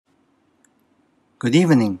Good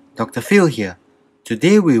evening, Dr. Phil here.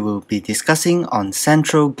 Today we will be discussing on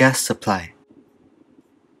central gas supply.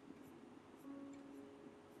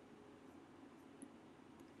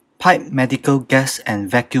 Pipe medical gas and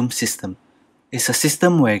vacuum system is a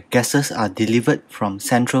system where gases are delivered from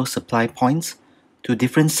central supply points to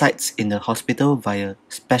different sites in the hospital via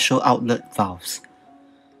special outlet valves.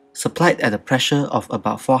 Supplied at a pressure of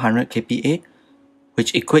about 400 kPa,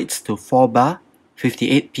 which equates to 4 bar,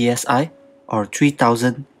 58 psi, or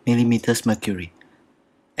 3000 mm mercury.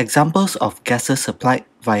 Examples of gases supplied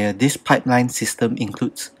via this pipeline system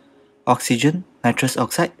includes oxygen, nitrous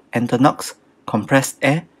oxide, Antonox, compressed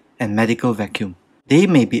air, and medical vacuum. They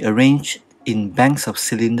may be arranged in banks of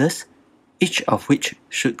cylinders, each of which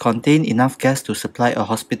should contain enough gas to supply a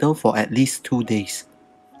hospital for at least 2 days.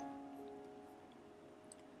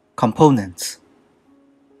 Components: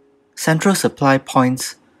 central supply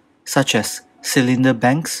points such as cylinder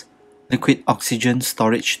banks, liquid oxygen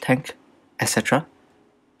storage tank, etc.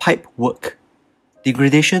 Pipe work.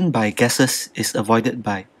 Degradation by gases is avoided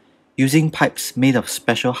by using pipes made of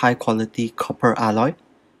special high-quality copper alloy,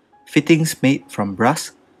 fittings made from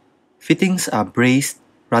brass. Fittings are brazed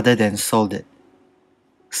rather than soldered.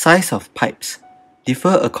 Size of pipes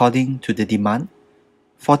differ according to the demand.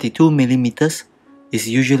 42 mm is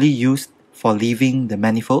usually used for leaving the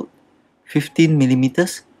manifold. 15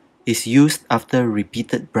 mm is used after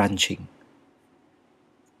repeated branching.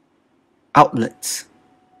 Outlets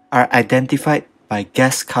are identified by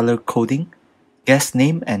gas color coding, gas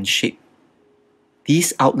name and shape.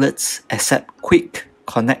 These outlets accept quick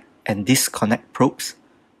connect and disconnect probes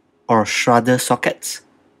or Schrader sockets,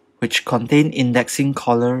 which contain indexing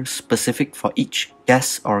collar specific for each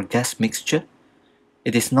gas or gas mixture.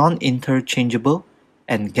 It is non-interchangeable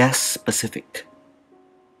and gas specific.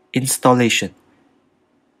 Installation.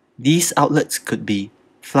 These outlets could be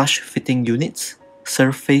flush fitting units,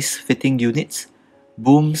 surface fitting units,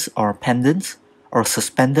 booms or pendants, or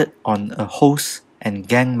suspended on a hose and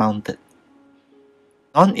gang mounted.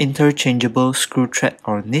 Non-interchangeable screw thread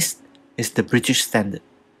or NIST is the British standard.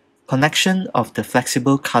 Connection of the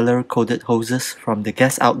flexible color-coded hoses from the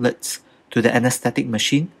gas outlets to the anesthetic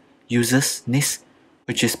machine uses NIST,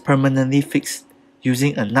 which is permanently fixed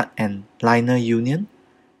using a nut and liner union.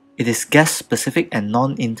 It is gas-specific and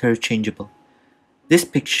non-interchangeable. This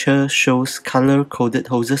picture shows color-coded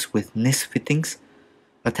hoses with NIST fittings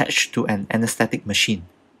attached to an anesthetic machine.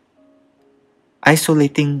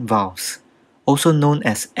 Isolating valves, also known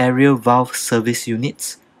as Area Valve Service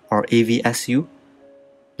Units or AVSU,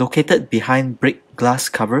 located behind break glass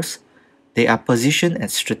covers. They are positioned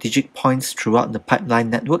at strategic points throughout the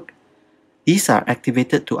pipeline network. These are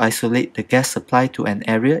activated to isolate the gas supply to an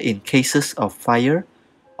area in cases of fire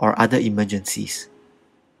or other emergencies.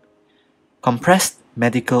 Compressed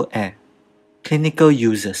medical air. Clinical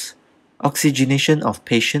uses. Oxygenation of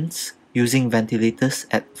patients using ventilators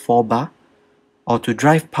at 4 bar, or to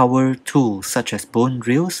drive power tools such as bone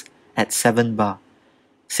drills at 7 bar.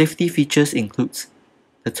 Safety features includes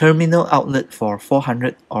the terminal outlet for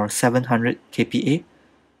 400 or 700 kPa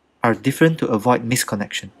are different to avoid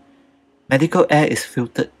misconnection. Medical air is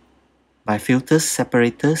filtered by filters,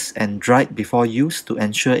 separators, and dried before use to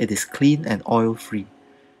ensure it is clean and oil-free.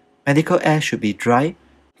 Medical air should be dry,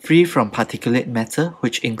 free from particulate matter,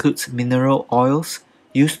 which includes mineral oils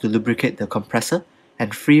used to lubricate the compressor,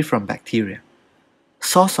 and free from bacteria.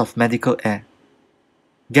 Source of medical air: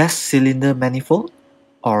 gas cylinder manifold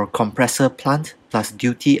or compressor plant plus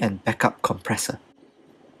duty and backup compressor.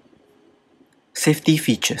 Safety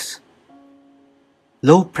features: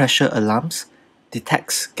 low pressure alarms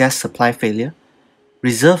detects gas supply failure.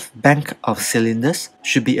 Reserve bank of cylinders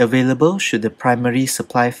should be available should the primary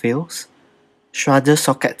supply fails. Schrader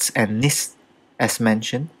sockets and NIST as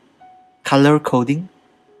mentioned. Color coding.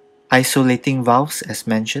 Isolating valves as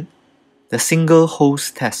mentioned. The single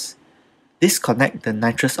hose test. Disconnect the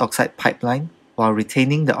nitrous oxide pipeline while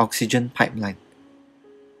retaining the oxygen pipeline.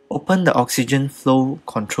 Open the oxygen flow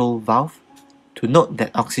control valve to note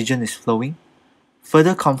that oxygen is flowing.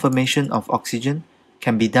 Further confirmation of oxygen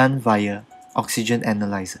can be done via oxygen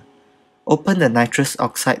analyzer. Open the nitrous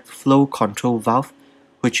oxide flow control valve,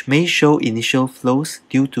 which may show initial flows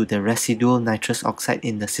due to the residual nitrous oxide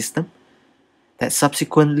in the system that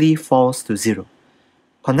subsequently falls to zero.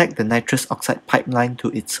 Connect the nitrous oxide pipeline to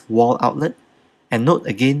its wall outlet and note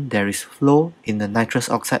again there is flow in the nitrous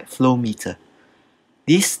oxide flow meter.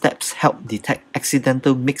 These steps help detect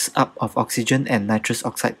accidental mix-up of oxygen and nitrous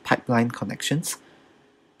oxide pipeline connections.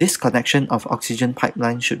 Disconnection of oxygen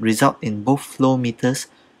pipeline should result in both flow meters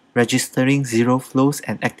registering zero flows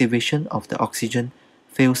and activation of the oxygen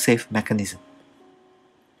fail-safe mechanism.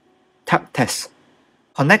 Tap test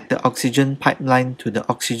Connect the oxygen pipeline to the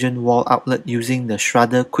oxygen wall outlet using the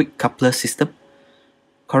Schrader quick coupler system.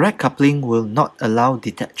 Correct coupling will not allow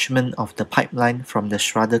detachment of the pipeline from the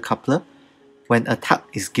Schrader coupler when a tug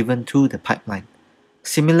is given to the pipeline.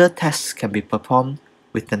 Similar tests can be performed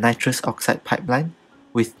with the nitrous oxide pipeline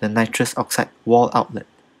with the nitrous oxide wall outlet.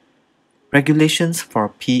 Regulations for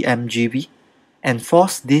PMGV.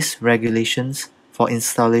 Enforce these regulations for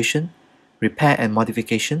installation, repair and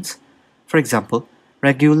modifications. For example,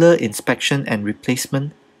 regular inspection and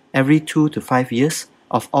replacement every 2 to 5 years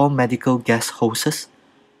of all medical gas hoses.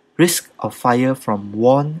 Risk of fire from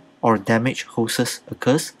worn or damaged hoses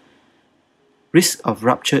occurs. Risk of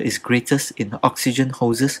rupture is greatest in oxygen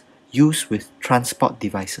hoses used with transport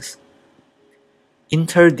devices.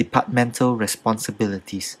 Interdepartmental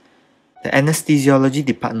Responsibilities. The Anaesthesiology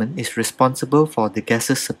department is responsible for the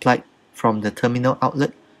gases supplied from the terminal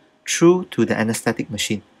outlet through to the anesthetic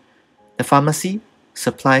machine. The pharmacy,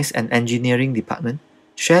 supplies and engineering department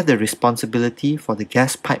share the responsibility for the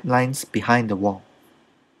gas pipelines behind the wall.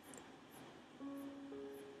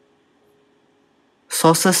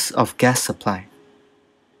 Sources of gas supply.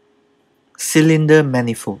 Cylinder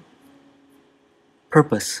manifold.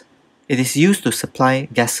 Purpose. It is used to supply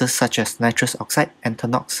gases such as nitrous oxide,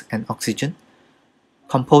 anthrax, and oxygen.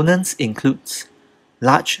 Components includes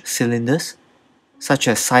large cylinders such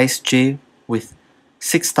as size J with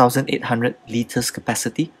 6,800 liters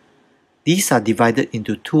capacity. These are divided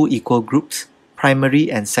into two equal groups,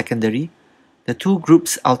 primary and secondary. The two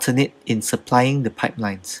groups alternate in supplying the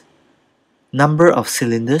pipelines. Number of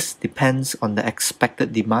cylinders depends on the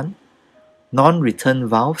expected demand. Non-return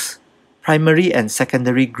valves. Primary and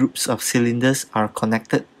secondary groups of cylinders are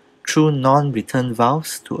connected through non-return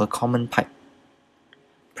valves to a common pipe.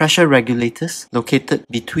 Pressure regulators located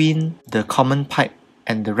between the common pipe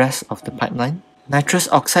and the rest of the pipeline. Nitrous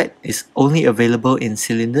oxide is only available in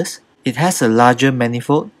cylinders. It has a larger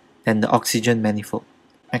manifold than the oxygen manifold.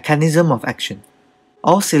 Mechanism of action.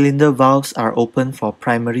 All cylinder valves are open for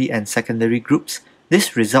primary and secondary groups.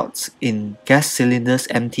 This results in gas cylinders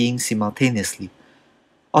emptying simultaneously.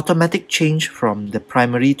 Automatic change from the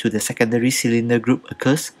primary to the secondary cylinder group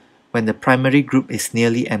occurs when the primary group is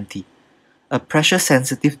nearly empty. A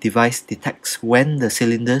pressure-sensitive device detects when the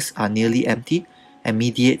cylinders are nearly empty and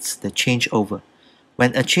mediates the changeover.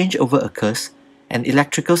 When a changeover occurs, an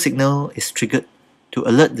electrical signal is triggered to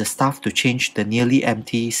alert the staff to change the nearly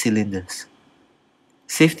empty cylinders.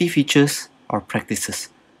 Safety features or practices.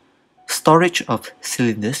 Storage of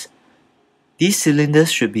cylinders. These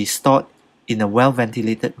cylinders should be stored in a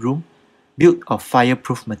well-ventilated room, built of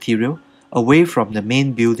fireproof material, away from the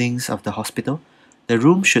main buildings of the hospital. The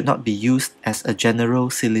room should not be used as a general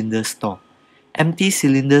cylinder store. Empty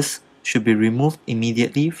cylinders should be removed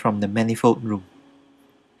immediately from the manifold room.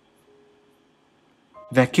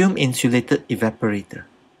 Vacuum insulated evaporator.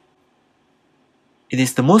 It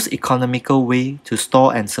is the most economical way to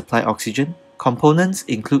store and supply oxygen. Components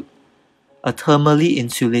include a thermally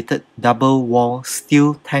insulated double-wall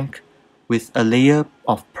steel tank with a layer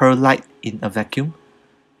of perlite in a vacuum.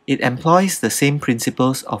 It employs the same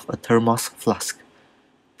principles of a thermos flask.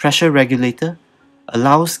 Pressure regulator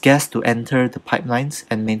allows gas to enter the pipelines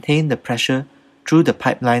and maintain the pressure through the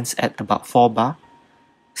pipelines at about 4 bar.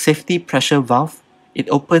 Safety pressure valve. It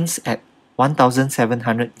opens at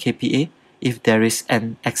 1700 kPa if there is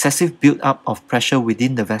an excessive build-up of pressure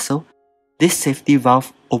within the vessel. This safety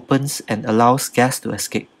valve opens and allows gas to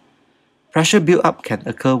escape. Pressure build-up can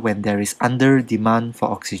occur when there is under-demand for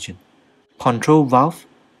oxygen. Control valve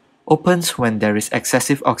opens when there is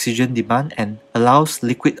excessive oxygen demand and allows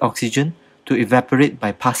liquid oxygen to evaporate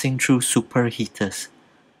by passing through superheaters.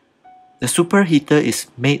 The superheater is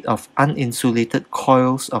made of uninsulated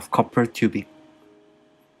coils of copper tubing.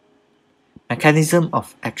 Mechanism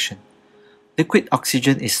of action. Liquid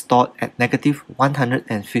oxygen is stored at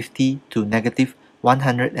 -150 to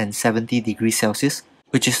 -170 degrees Celsius,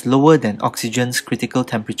 which is lower than oxygen's critical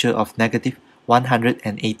temperature of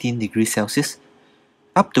 -118 degrees Celsius.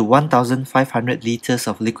 Up to 1,500 liters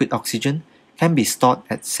of liquid oxygen can be stored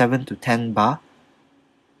at 7 to 10 bar.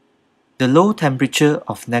 The low temperature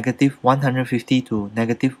of -150 to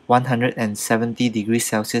 -170 degrees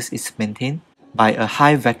Celsius is maintained by a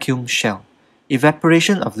high vacuum shell.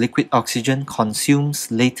 Evaporation of liquid oxygen consumes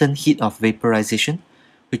latent heat of vaporization,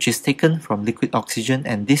 which is taken from liquid oxygen,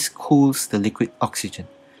 and this cools the liquid oxygen.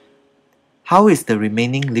 How is the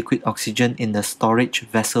remaining liquid oxygen in the storage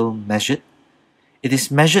vessel measured? It is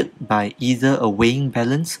measured by either a weighing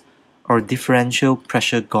balance or differential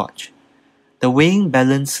pressure gauge. The weighing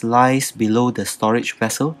balance lies below the storage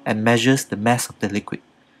vessel and measures the mass of the liquid.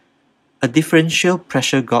 A differential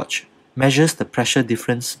pressure gauge measures the pressure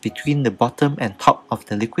difference between the bottom and top of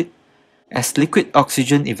the liquid. As liquid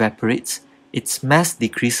oxygen evaporates, its mass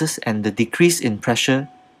decreases and the decrease in pressure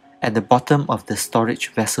at the bottom of the storage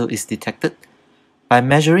vessel is detected. By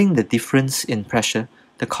measuring the difference in pressure,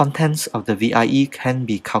 the contents of the VIE can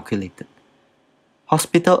be calculated.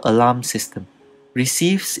 Hospital alarm system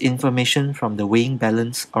receives information from the weighing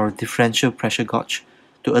balance or differential pressure gauge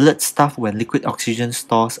to alert staff when liquid oxygen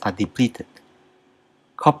stores are depleted.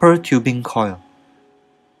 Copper tubing coil.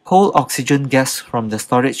 Cold oxygen gas from the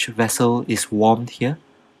storage vessel is warmed here.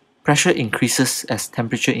 Pressure increases as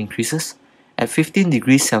temperature increases. At 15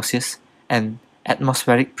 degrees Celsius and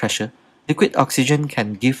atmospheric pressure, liquid oxygen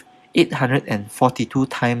can give 842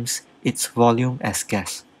 times its volume as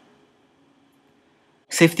gas.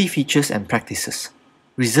 Safety features and practices.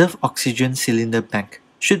 Reserve oxygen cylinder bank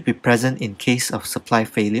should be present in case of supply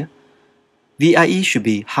failure. VIE should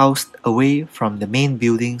be housed away from the main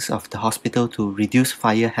buildings of the hospital to reduce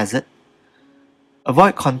fire hazard.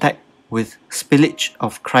 Avoid contact with spillage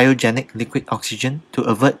of cryogenic liquid oxygen to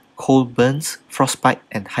avert cold burns, frostbite,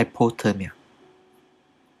 and hypothermia.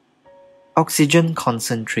 Oxygen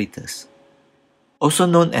concentrators, also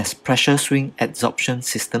known as pressure swing adsorption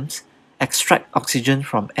systems, extract oxygen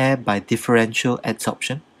from air by differential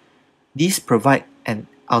adsorption. These provide an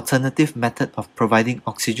alternative method of providing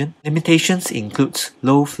oxygen. Limitations includes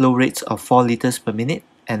low flow rates of 4 liters per minute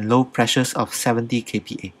and low pressures of 70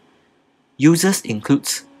 kPa. Uses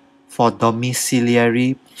includes for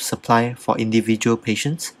domiciliary supply for individual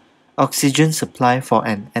patients, oxygen supply for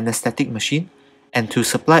an anesthetic machine, and to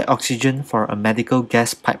supply oxygen for a medical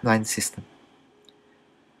gas pipeline system.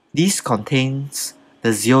 These contains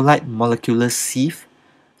the zeolite molecular sieve.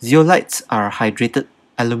 Zeolites are hydrated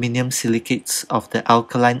aluminium silicates of the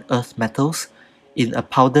alkaline earth metals in a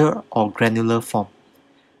powder or granular form.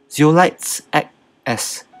 Zeolites act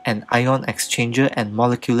as an ion exchanger and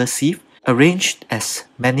molecular sieve, arranged as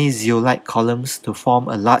many zeolite columns to form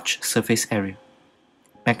a large surface area.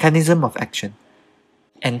 Mechanism of action.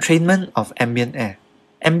 Entrainment of ambient air.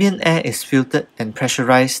 Ambient air is filtered and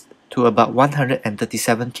pressurized to about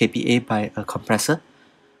 137 kPa by a compressor.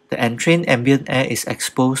 The entrained ambient air is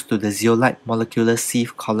exposed to the zeolite molecular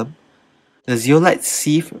sieve column. The zeolite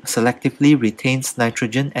sieve selectively retains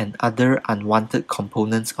nitrogen and other unwanted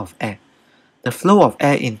components of air. The flow of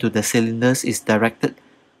air into the cylinders is directed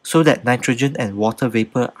so that nitrogen and water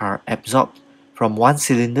vapor are absorbed from one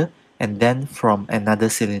cylinder and then from another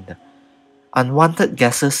cylinder. Unwanted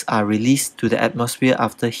gases are released to the atmosphere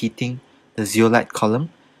after heating the zeolite column.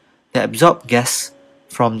 The absorbed gas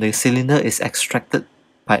from the cylinder is extracted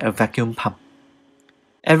by a vacuum pump.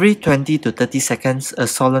 Every 20 to 30 seconds, a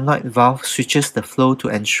solenoid valve switches the flow to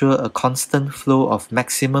ensure a constant flow of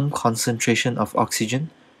maximum concentration of oxygen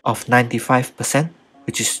of 95%,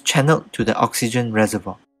 which is channeled to the oxygen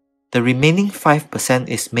reservoir. The remaining 5%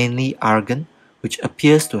 is mainly argon, which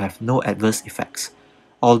appears to have no adverse effects,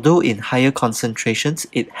 although in higher concentrations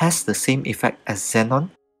it has the same effect as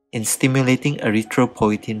xenon in stimulating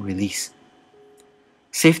erythropoietin release.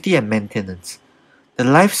 Safety and maintenance. The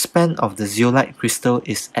lifespan of the zeolite crystal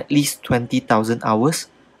is at least 20,000 hours,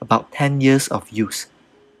 about 10 years of use.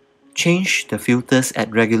 Change the filters at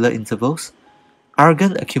regular intervals.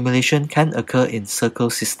 Argon accumulation can occur in circle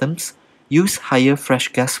systems. Use higher fresh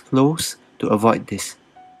gas flows to avoid this.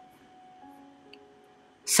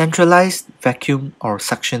 Centralized vacuum or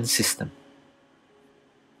suction system.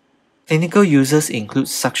 Clinical uses include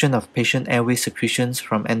suction of patient airway secretions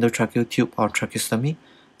from endotracheal tube or tracheostomy,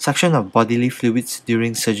 suction of bodily fluids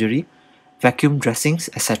during surgery, vacuum dressings,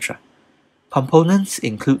 etc. Components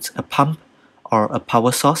include a pump or a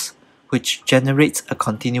power source, which generates a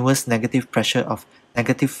continuous negative pressure of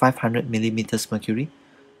negative 500 mm mercury,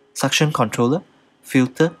 suction controller,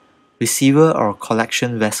 filter, receiver or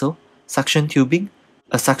collection vessel, suction tubing,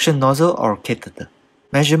 a suction nozzle or catheter.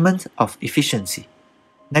 Measurement of efficiency.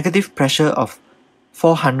 Negative pressure of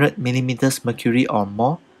 400 mm mercury or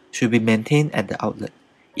more should be maintained at the outlet.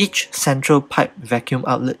 Each central pipe vacuum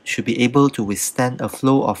outlet should be able to withstand a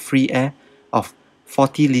flow of free air of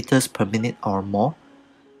 40 liters per minute or more.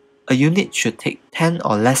 A unit should take 10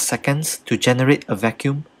 or less seconds to generate a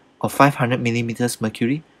vacuum of 500 mm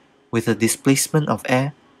mercury with a displacement of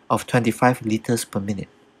air of 25 liters per minute.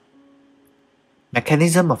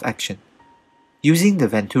 Mechanism of action. Using the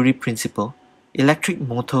Venturi principle, electric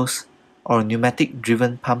motors or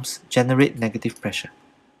pneumatic-driven pumps generate negative pressure.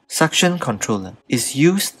 Suction controller is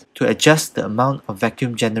used to adjust the amount of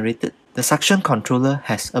vacuum generated. The suction controller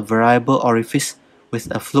has a variable orifice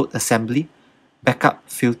with a float assembly, backup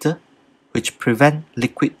filter, which prevent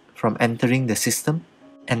liquid from entering the system,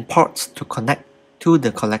 and ports to connect to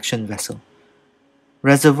the collection vessel.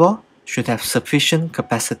 Reservoir should have sufficient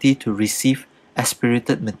capacity to receive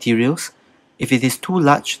aspirated materials. If it is too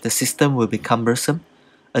large, the system will be cumbersome.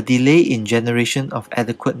 A delay in generation of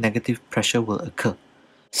adequate negative pressure will occur.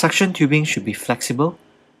 Suction tubing should be flexible,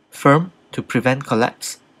 firm to prevent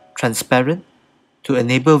collapse, transparent to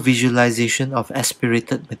enable visualization of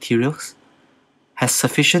aspirated materials, has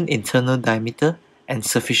sufficient internal diameter and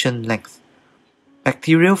sufficient length.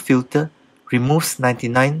 Bacterial filter removes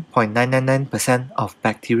 99.999% of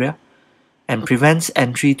bacteria and prevents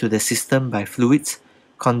entry to the system by fluids,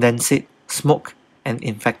 condensate, smoke, and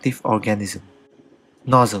infective organisms.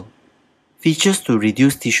 Nozzle. Features to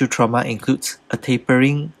reduce tissue trauma includes a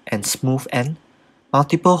tapering and smooth end.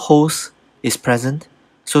 Multiple holes is present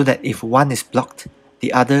so that if one is blocked,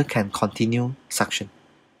 the other can continue suction.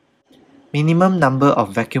 Minimum number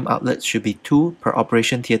of vacuum outlets should be 2 per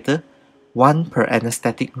operation theatre, 1 per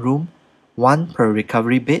anesthetic room, 1 per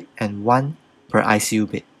recovery bed, and 1 per ICU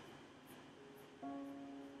bed.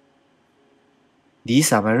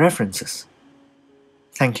 These are my references.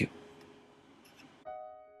 Thank you.